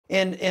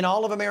In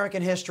all of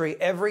American history,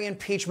 every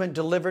impeachment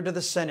delivered to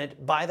the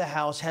Senate by the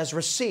House has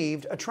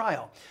received a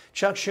trial.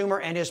 Chuck Schumer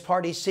and his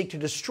party seek to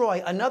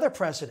destroy another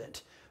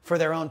precedent for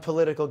their own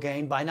political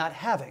gain by not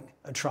having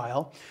a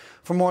trial.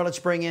 For more, let's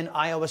bring in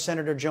Iowa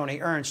Senator Joni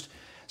Ernst.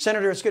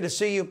 Senator, it's good to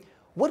see you.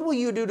 What will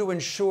you do to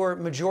ensure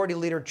Majority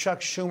Leader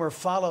Chuck Schumer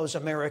follows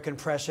American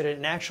precedent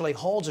and actually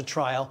holds a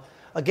trial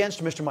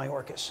against Mr.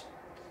 Mayorkas?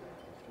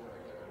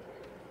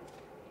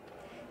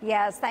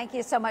 Yes, thank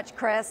you so much,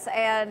 Chris.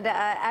 And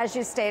as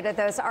you stated,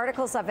 those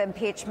articles of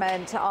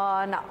impeachment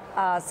on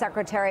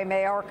Secretary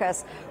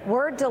Mayorkas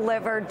were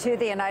delivered to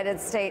the United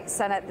States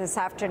Senate this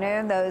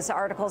afternoon. Those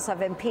articles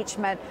of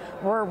impeachment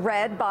were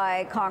read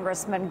by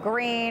Congressman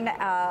Green,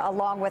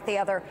 along with the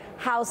other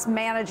House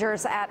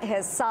managers at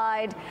his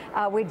side.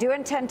 We do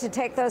intend to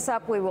take those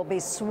up. We will be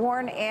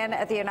sworn in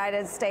at the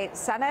United States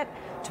Senate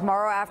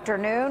tomorrow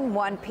afternoon,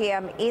 1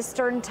 p.m.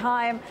 Eastern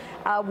time.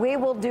 We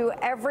will do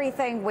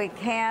everything we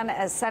can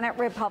as Senate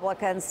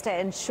Republicans to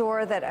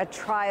ensure that a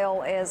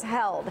trial is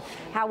held.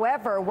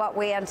 However, what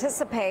we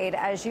anticipate,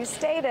 as you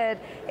stated,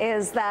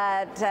 is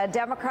that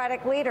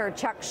Democratic leader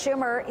Chuck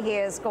Schumer, he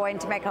is going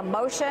to make a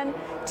motion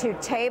to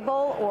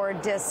table or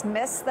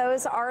dismiss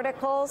those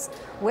articles,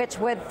 which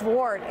would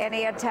thwart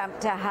any attempt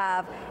to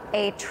have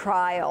a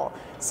trial.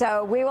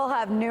 So we will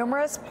have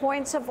numerous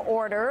points of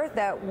order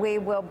that we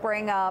will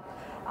bring up.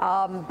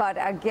 But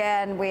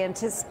again, we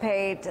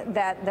anticipate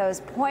that those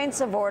points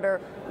of order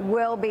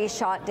will be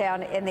shot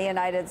down in the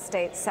United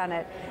States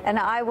Senate. And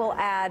I will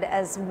add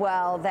as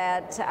well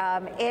that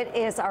it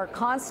is our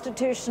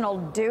constitutional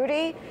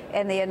duty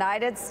in the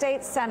United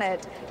States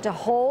Senate to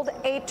hold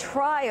a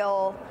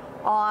trial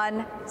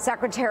on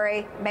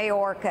Secretary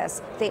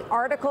Mayorkas. The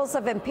articles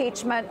of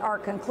impeachment are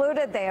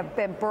concluded. They have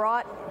been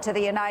brought to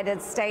the United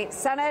States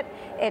Senate.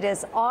 It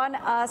is on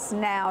us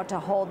now to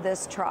hold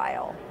this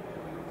trial.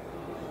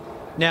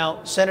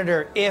 Now,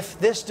 Senator, if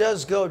this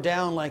does go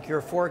down like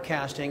you're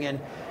forecasting and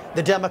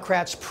the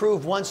Democrats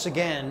prove once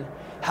again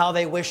how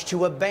they wish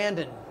to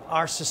abandon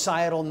our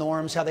societal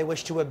norms, how they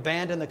wish to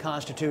abandon the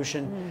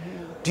Constitution,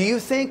 do you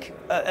think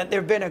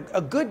there have been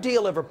a good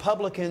deal of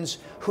Republicans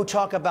who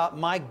talk about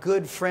my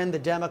good friend, the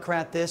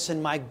Democrat this,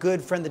 and my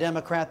good friend, the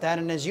Democrat that?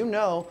 And as you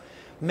know,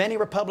 many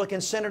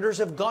Republican senators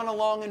have gone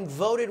along and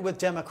voted with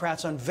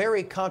Democrats on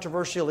very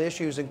controversial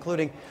issues,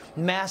 including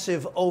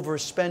massive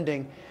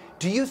overspending.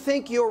 Do you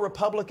think your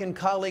Republican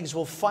colleagues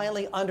will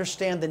finally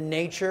understand the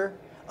nature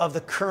of the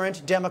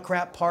current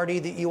Democrat Party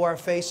that you are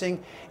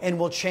facing and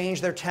will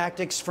change their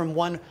tactics from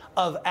one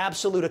of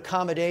absolute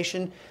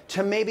accommodation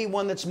to maybe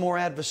one that's more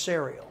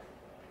adversarial?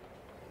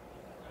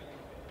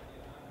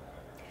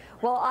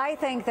 Well, I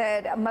think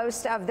that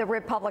most of the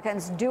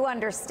Republicans do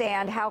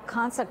understand how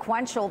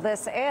consequential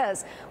this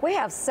is. We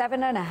have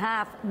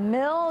 7.5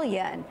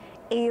 million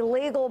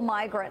illegal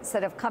migrants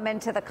that have come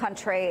into the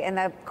country in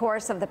the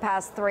course of the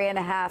past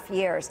 3.5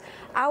 years.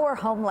 Our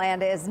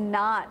homeland is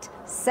not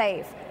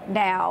safe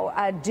now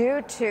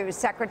due to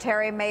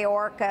Secretary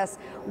Mayorkas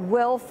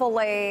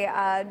willfully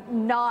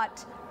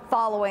not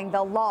following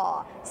the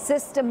law,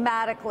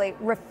 systematically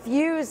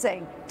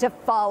refusing to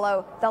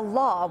follow the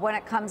law when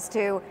it comes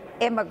to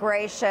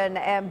immigration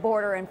and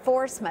border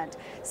enforcement.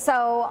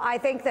 So I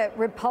think that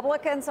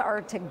Republicans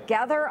are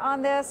together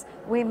on this.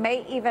 We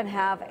may even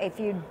have a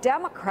few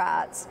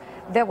Democrats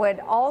that would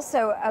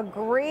also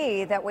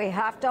agree that we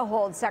have to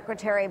hold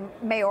Secretary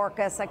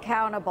Mayorkas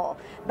accountable.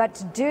 But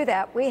to do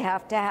that, we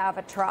have to have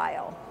a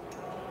trial.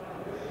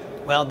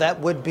 Well, that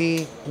would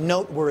be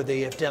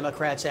noteworthy if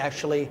Democrats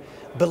actually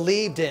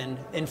believed in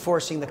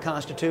enforcing the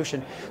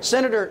Constitution.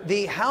 Senator,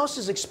 the House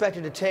is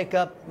expected to take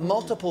up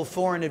multiple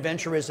foreign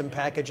adventurism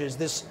packages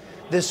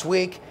this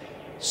week,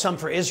 some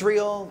for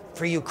Israel,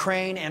 for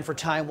Ukraine, and for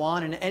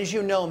Taiwan. And as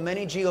you know,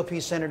 many GOP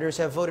senators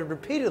have voted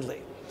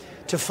repeatedly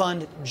to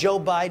fund Joe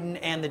Biden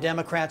and the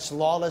Democrats'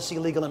 lawless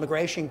illegal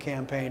immigration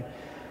campaign.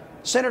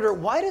 Senator,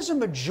 why does a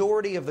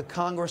majority of the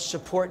Congress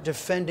support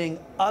defending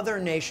other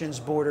nations'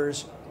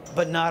 borders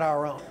but not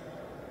our own?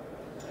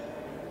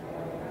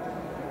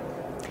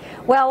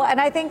 Well, and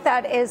I think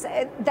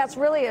that's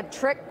really a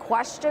trick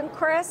question,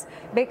 Chris,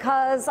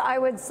 because I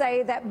would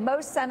say that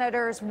most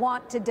senators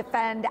want to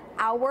defend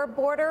our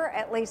border,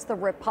 at least the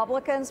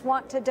Republicans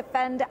want to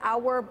defend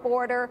our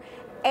border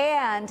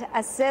and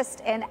assist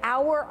in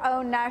our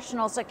own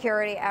national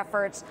security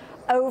efforts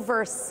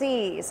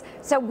overseas.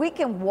 So we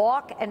can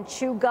walk and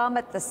chew gum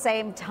at the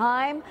same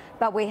time,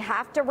 but we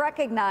have to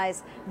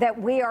recognize that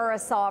we are a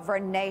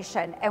sovereign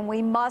nation and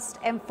we must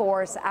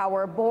enforce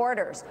our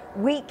borders.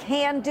 We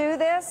can do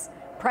this.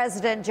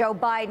 President Joe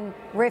Biden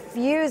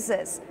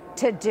refuses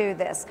to do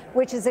this,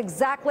 which is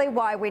exactly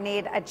why we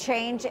need a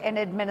change in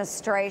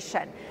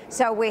administration.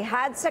 So we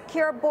had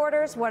secure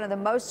borders, one of the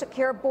most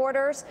secure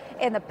borders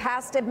in the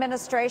past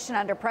administration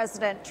under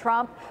President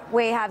Trump.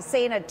 We have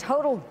seen a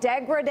total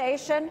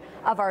degradation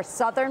of our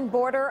southern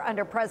border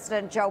under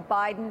President Joe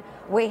Biden.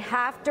 We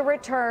have to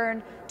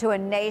return to a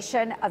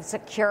nation of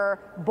secure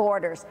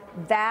borders.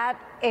 That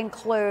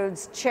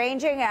includes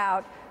changing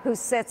out who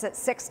sits at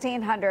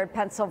 1600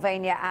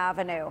 Pennsylvania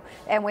Avenue.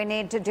 And we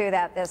need to do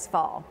that this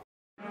fall.